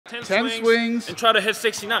10 swings and try to hit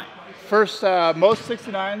 69. First, most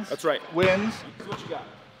 69s. That's right. Wins. That's what you got.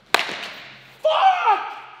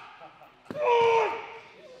 Fuck!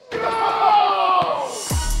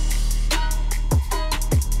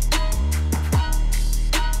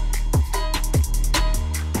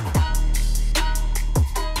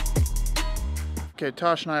 Okay,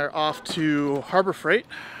 Tosh and I are off to Harbor Freight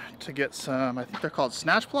to get some, I think they're called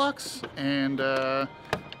snatch blocks, and a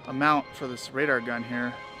mount for this radar gun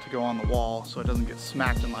here to go on the wall so it doesn't get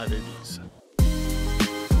smacked in live AVs.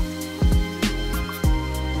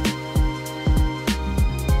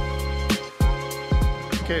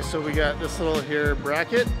 Okay, so we got this little here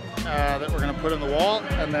bracket that we're gonna put in the wall,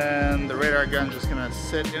 and then the radar gun's just gonna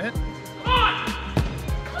sit in it. Come on!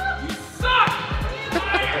 You suck!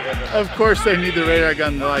 Of course they need the radar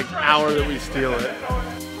gun the like hour that we steal it.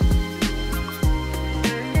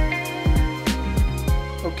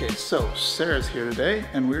 Okay, so Sarah's here today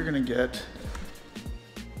and we're gonna get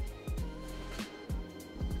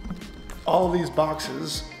all these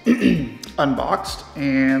boxes unboxed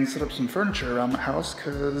and set up some furniture around my house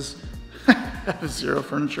because I have zero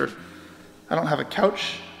furniture. I don't have a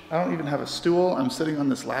couch. I don't even have a stool. I'm sitting on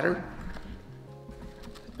this ladder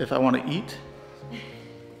if I want to eat.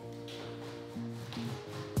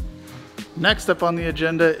 Next up on the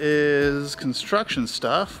agenda is construction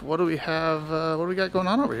stuff. What do we have, what do we got going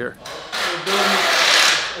on over here? We're building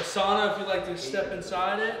a sauna if you'd like to step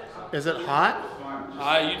inside it. Is it hot?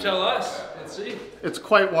 You tell us. Let's see. It's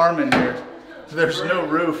quite warm in here. There's no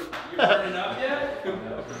roof. You burning up yet?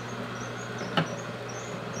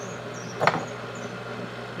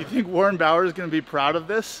 You think Warren Bauer is going to be proud of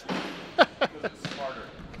this? It's smarter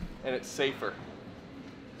and it's safer.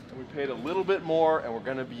 And we paid a little bit more and we're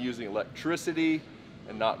going to be using electricity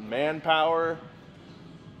and not manpower.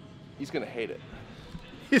 He's going to hate it.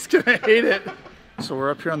 He's going to hate it. So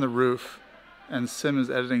we're up here on the roof and Sim is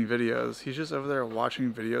editing videos. He's just over there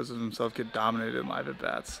watching videos of himself get dominated in live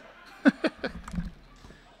at-bats.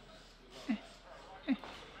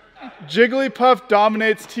 Jigglypuff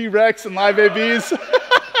dominates T-Rex in live ABs.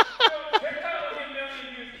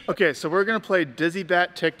 Okay, so we're gonna play Dizzy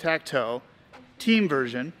Bat Tic-Tac-Toe, team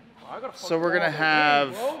version. So we're gonna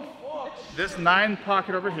have this 9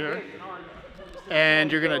 pocket over here,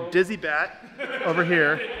 and you're gonna Dizzy Bat over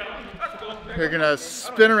here. You're gonna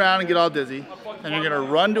spin around and get all dizzy, and you're gonna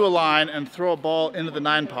run to a line and throw a ball into the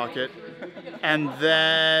 9 pocket, and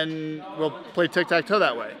then we'll play tic-tac-toe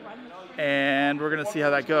that way. And we're gonna see how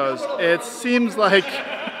that goes. It seems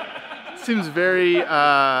very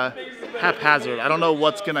haphazard. I don't know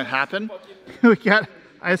what's gonna happen. We got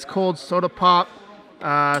ice cold soda pop,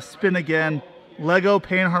 spin again, Lego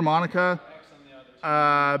pain harmonica,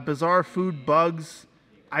 bizarre food bugs,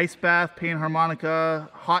 ice bath pain harmonica,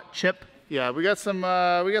 hot chip. Yeah, we got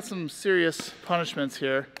some serious punishments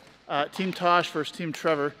here. Team Tosh versus Team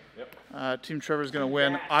Trevor. Yep. Team Trevor's gonna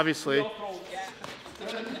win, obviously.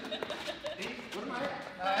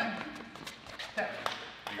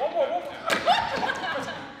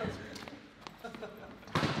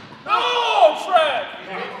 No, Trev!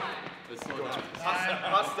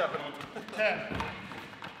 10.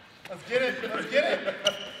 Let's get it. Let's get it.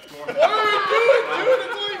 What are we doing, dude?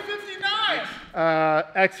 It's only 59.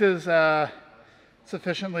 X is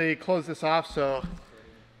sufficiently closed this off, so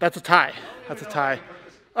that's a tie. That's a tie.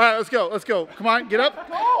 All right, let's go. Let's go. Come on, get up.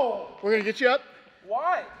 No! We're gonna get you up.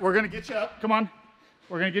 Why? We're gonna get you up. Come on.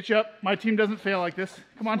 We're gonna get you up. My team doesn't fail like this.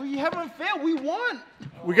 Come on. Well, you haven't failed. We won.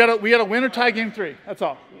 We gotta win or tie game 3. That's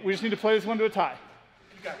all. We just need to play this one to a tie.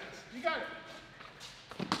 You got this. You got it.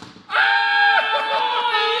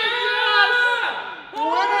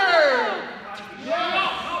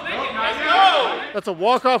 That's a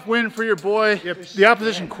walk-off win for your boy. The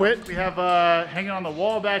opposition quit. We have hanging on the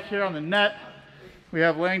wall back here on the net. We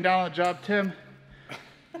have laying down on the job Tim.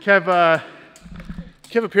 Kev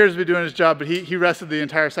appears to be doing his job, but he rested the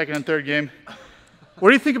entire second and third game. What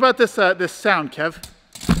do you think about this this sound, Kev?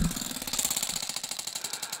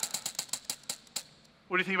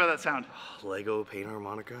 What do you think about that sound? Lego pain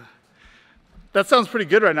harmonica. That sounds pretty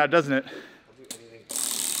good right now, doesn't it?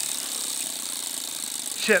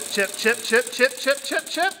 Chip, chip, chip, chip, chip, chip, chip,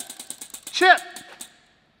 chip, chip.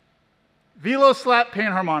 Velo slap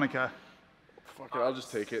pain harmonica. Fuck it, I'll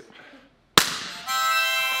just take it.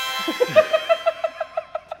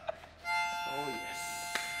 Oh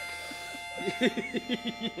yes.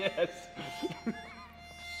 Yes.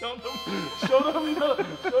 Show them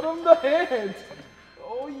the hands.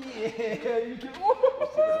 Oh yeah. You can,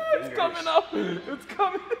 oh, it's coming up. It's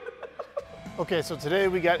coming. Okay, so today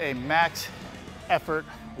we got a max effort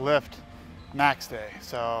lift max day.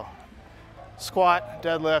 So squat,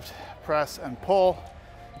 deadlift, press, and pull.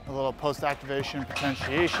 A little post-activation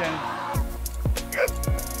potentiation.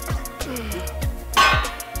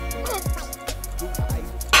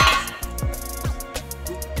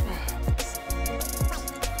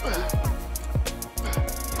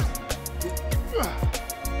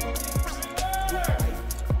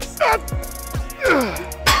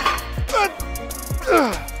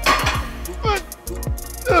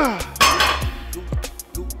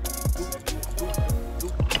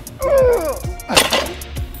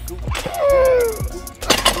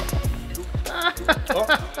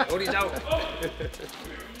 Cody's out.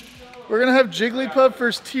 We're gonna have Jigglypuff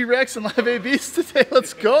versus T-Rex and live ABs today.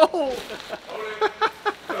 Let's go.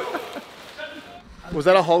 Was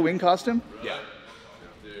that a Halloween costume? Yeah.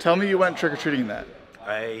 Tell me you went trick-or-treating in that.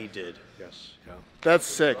 I did, yes. Yeah. That's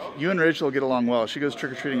sick. You and Rachel get along well. She goes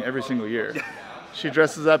trick-or-treating every single year. She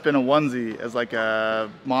dresses up in a onesie as like a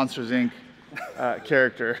Monsters Inc.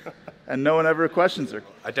 Character, and no one ever questions her.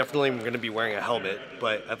 I definitely am going to be wearing a helmet,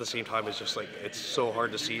 but at the same time, it's just like, it's so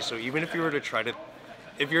hard to see. So even if you were to try to,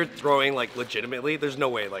 if you're throwing like legitimately, there's no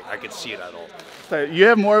way like I could see it at all. So you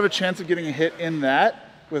have more of a chance of getting a hit in that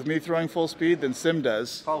with me throwing full speed than Sim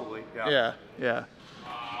does. Probably, yeah. Yeah, yeah.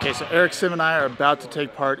 Okay, so Eric, Sim, and I are about to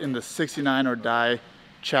take part in the 69 or Die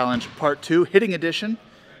Challenge Part 2, hitting edition.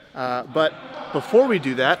 But before we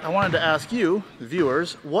do that, I wanted to ask you, the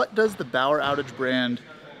viewers, what does the Bauer Outage brand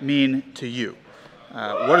mean to you?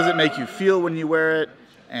 What does it make you feel when you wear it?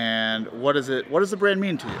 And what does the brand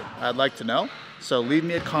mean to you? I'd like to know. So leave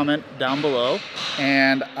me a comment down below,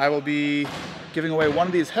 and I will be giving away one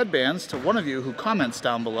of these headbands to one of you who comments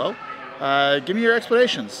down below. Give me your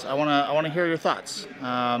explanations. I wanna hear your thoughts.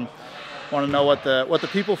 Want to know what the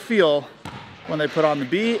people feel when they put on the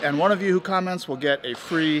B, and one of you who comments will get a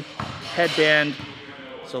free headband.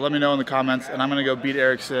 So let me know in the comments, and I'm gonna go beat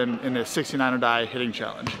Erickson in the 69 or Die hitting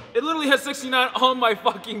challenge. It literally has 69 on my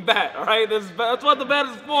fucking bat, all right? That's what the bat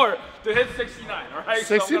is for, to hit 69, all right?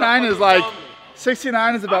 69 is like,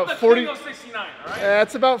 69 is about 40. 69, all right?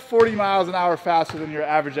 It's about 40 miles an hour faster than your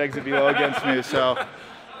average exit velo against me, so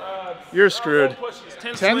you're screwed.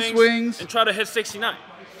 10 swings. And try to hit 69.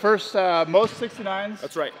 First, most 69s.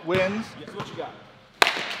 That's right. Wins. That's what you got.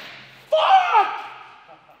 Fuck!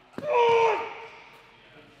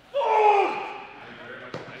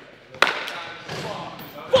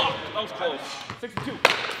 That was close. 62.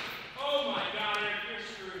 Oh my god, you're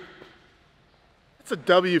screwed. It's a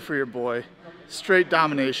W for your boy. Straight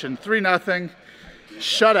domination. 3-0.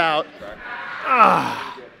 Shutout.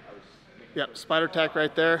 Yep, SpiderTack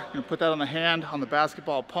right there. Gonna put that on the hand, on the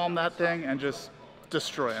basketball, palm that thing, and just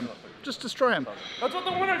destroy him. Just destroy him. That's what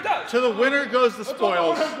the winner does. To the winner goes the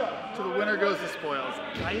spoils. To the winner goes the spoils.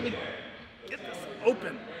 I even get this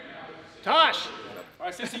open. Tosh! All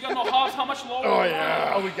right, since you got no hops, how much lower? Oh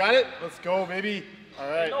yeah. Oh, we got it? Let's go, baby. All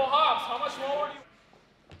right. No hops, how much lower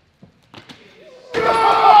do you?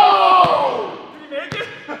 Go! Did you make it?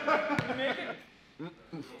 Did you make it?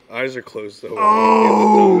 Eyes are closed though.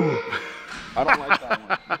 Oh! I don't like that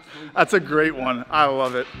one. That's a great one. I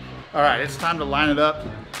love it. All right, it's time to line it up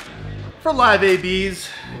for live ABs.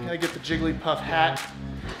 Gotta get the Jigglypuff hat.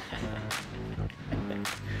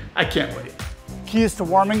 I can't wait. Keys to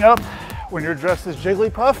warming up when you're dressed as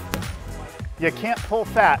Jigglypuff, you can't pull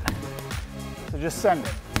fat, so just send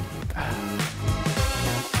it.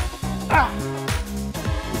 Ah.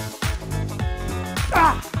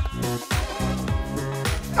 Ah.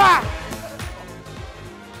 Ah.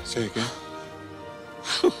 Say again.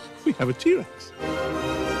 We have a T-Rex.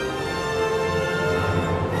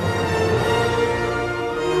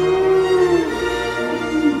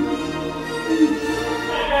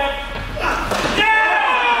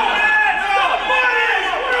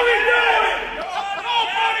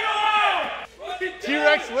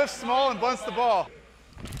 T-Rex lifts small and bunts the ball.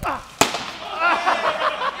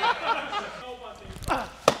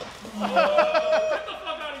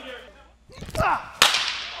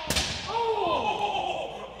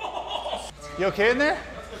 You okay in there?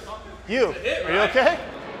 You, are you okay?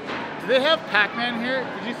 Do they have Pac-Man here?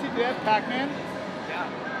 Did you see they have Pac-Man? Yeah.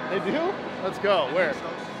 They do? Let's go, where?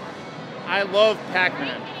 I love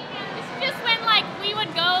Pac-Man. This is just when like we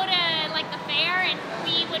would go to like the fair and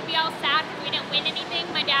we would be all sad because we didn't win anything.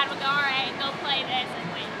 My dad would go, all right, go play this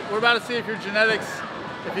and win. We're about to see if your genetics,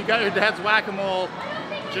 if you got your dad's whack-a-mole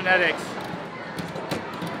genetics.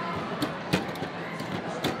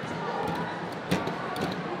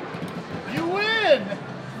 You win!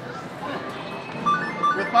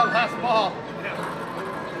 With my last ball.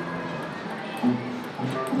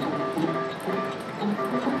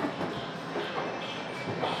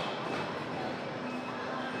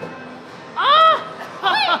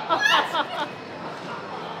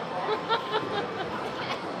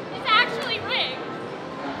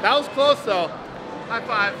 That was close though. High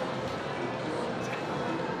five.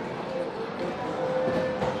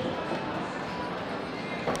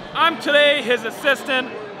 I'm today his assistant.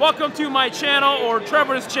 Welcome to my channel, or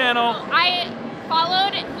Trevor's channel. I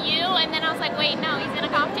followed you, and then I was like, wait, no, he's in a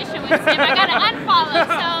competition with him. I gotta unfollow,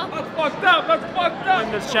 so. That's fucked up, that's fucked up.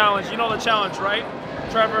 In this challenge, you know the challenge, right?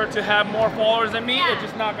 Trevor to have more followers than me, Yeah, it's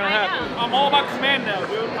just not gonna I happen. know. I'm all about command now,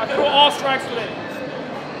 dude. I threw all strikes today.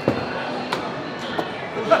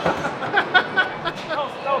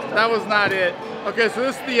 That was not it. Okay, so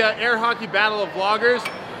this is the air hockey battle of vloggers.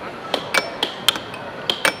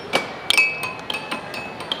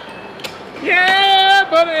 Yeah,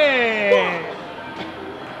 buddy!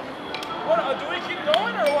 What, do we keep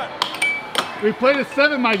going or what? We played a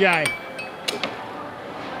 7, my guy.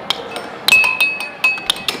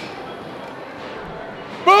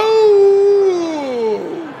 Boom!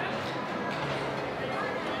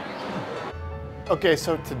 Okay,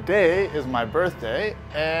 so today is my birthday,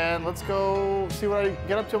 and let's go see what I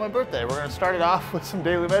get up to on my birthday. We're gonna start it off with some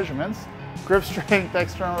daily measurements. Grip strength,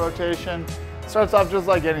 external rotation. Starts off just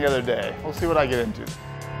like any other day. We'll see what I get into.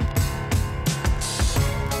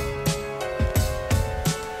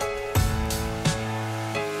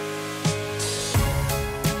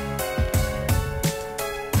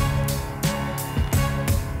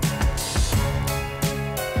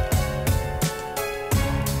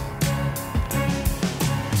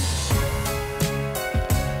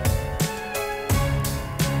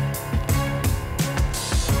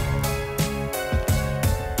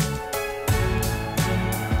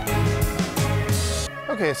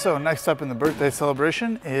 Okay, so next up in the birthday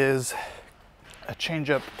celebration is a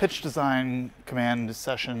change-up pitch design command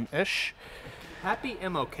session-ish. Happy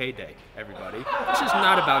MLK Day, everybody. This is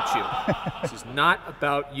not about you. This is not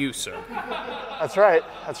about you, sir. That's right,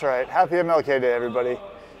 that's right. Happy MLK Day, everybody.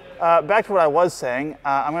 Back to what I was saying,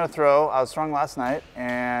 I'm gonna throw, I was throwing last night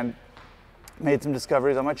and made some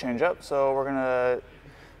discoveries on my change-up, so we're gonna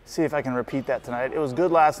see if I can repeat that tonight. It was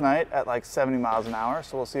good last night at like 70 miles an hour,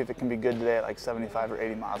 so we'll see if it can be good today at like 75 or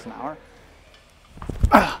 80 miles an hour.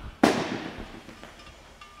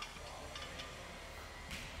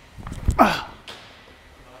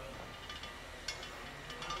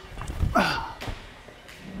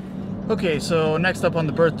 Okay, so next up on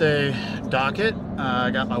the birthday docket, I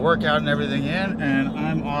got my workout and everything in, and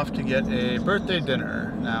I'm off to get a birthday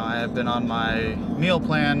dinner. Now, I have been on my meal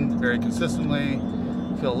plan very consistently.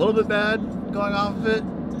 Feel a little bit bad going off of it,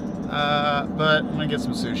 but I'm gonna get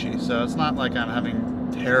some sushi. So it's not like I'm having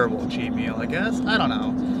a terrible cheat meal, I guess. I don't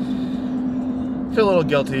know. Feel a little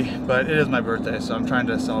guilty, but it is my birthday, so I'm trying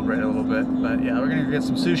to celebrate a little bit. But yeah, we're gonna get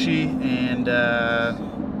some sushi and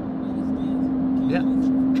yeah,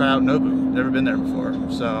 try out Nobu. Never been there before.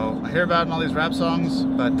 So I hear about it in all these rap songs,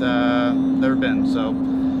 but never been. So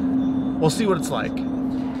we'll see what it's like.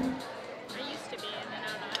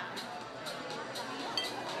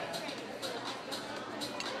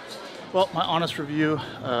 Well, my honest review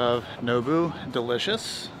of Nobu,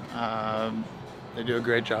 delicious. They do a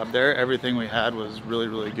great job there. Everything we had was really,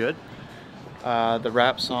 really good. The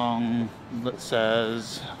rap song that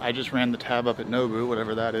says, I just ran the tab up at Nobu,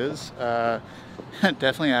 whatever that is,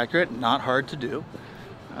 definitely accurate, not hard to do.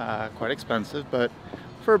 Quite expensive, but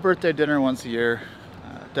for a birthday dinner once a year,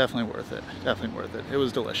 definitely worth it, definitely worth it. It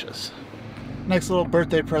was delicious. Next little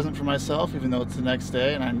birthday present for myself, even though it's the next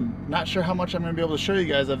day, and I'm not sure how much I'm going to be able to show you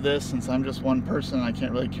guys of this since I'm just one person and I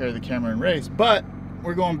can't really carry the camera and race, but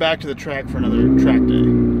we're going back to the track for another track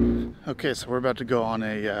day. Okay, so we're about to go on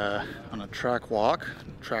a track walk,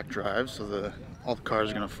 track drive, so all the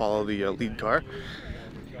cars are going to follow the lead car.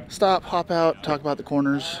 Stop, hop out, talk about the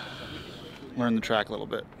corners, learn the track a little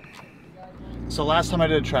bit. So last time I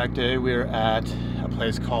did a track day, we were at a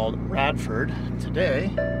place called Radford.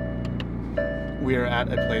 Today, we are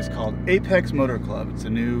at a place called Apex Motor Club. It's a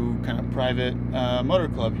new kind of private motor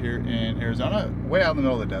club here in Arizona, way out in the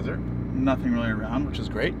middle of the desert. Nothing really around, which is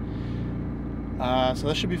great. So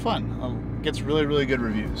this should be fun. It gets really, really good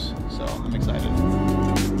reviews, so I'm excited.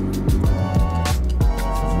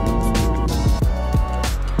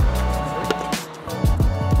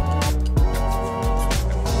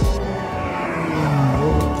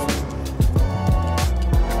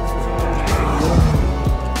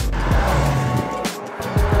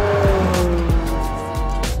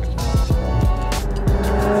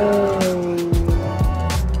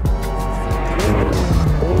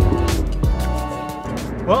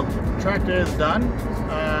 Well, track day is done.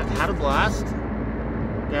 Had a blast.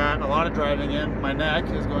 Got a lot of driving in. My neck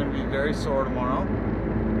is going to be very sore tomorrow.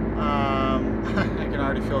 I can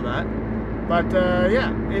already feel that. But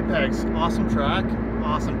yeah, Apex, awesome track,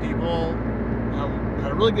 awesome people.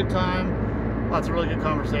 Had a really good time, lots of really good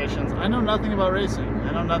conversations. I know nothing about racing.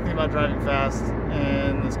 I know nothing about driving fast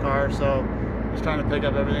in this car, so just trying to pick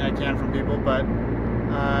up everything I can from people. But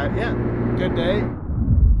yeah, good day.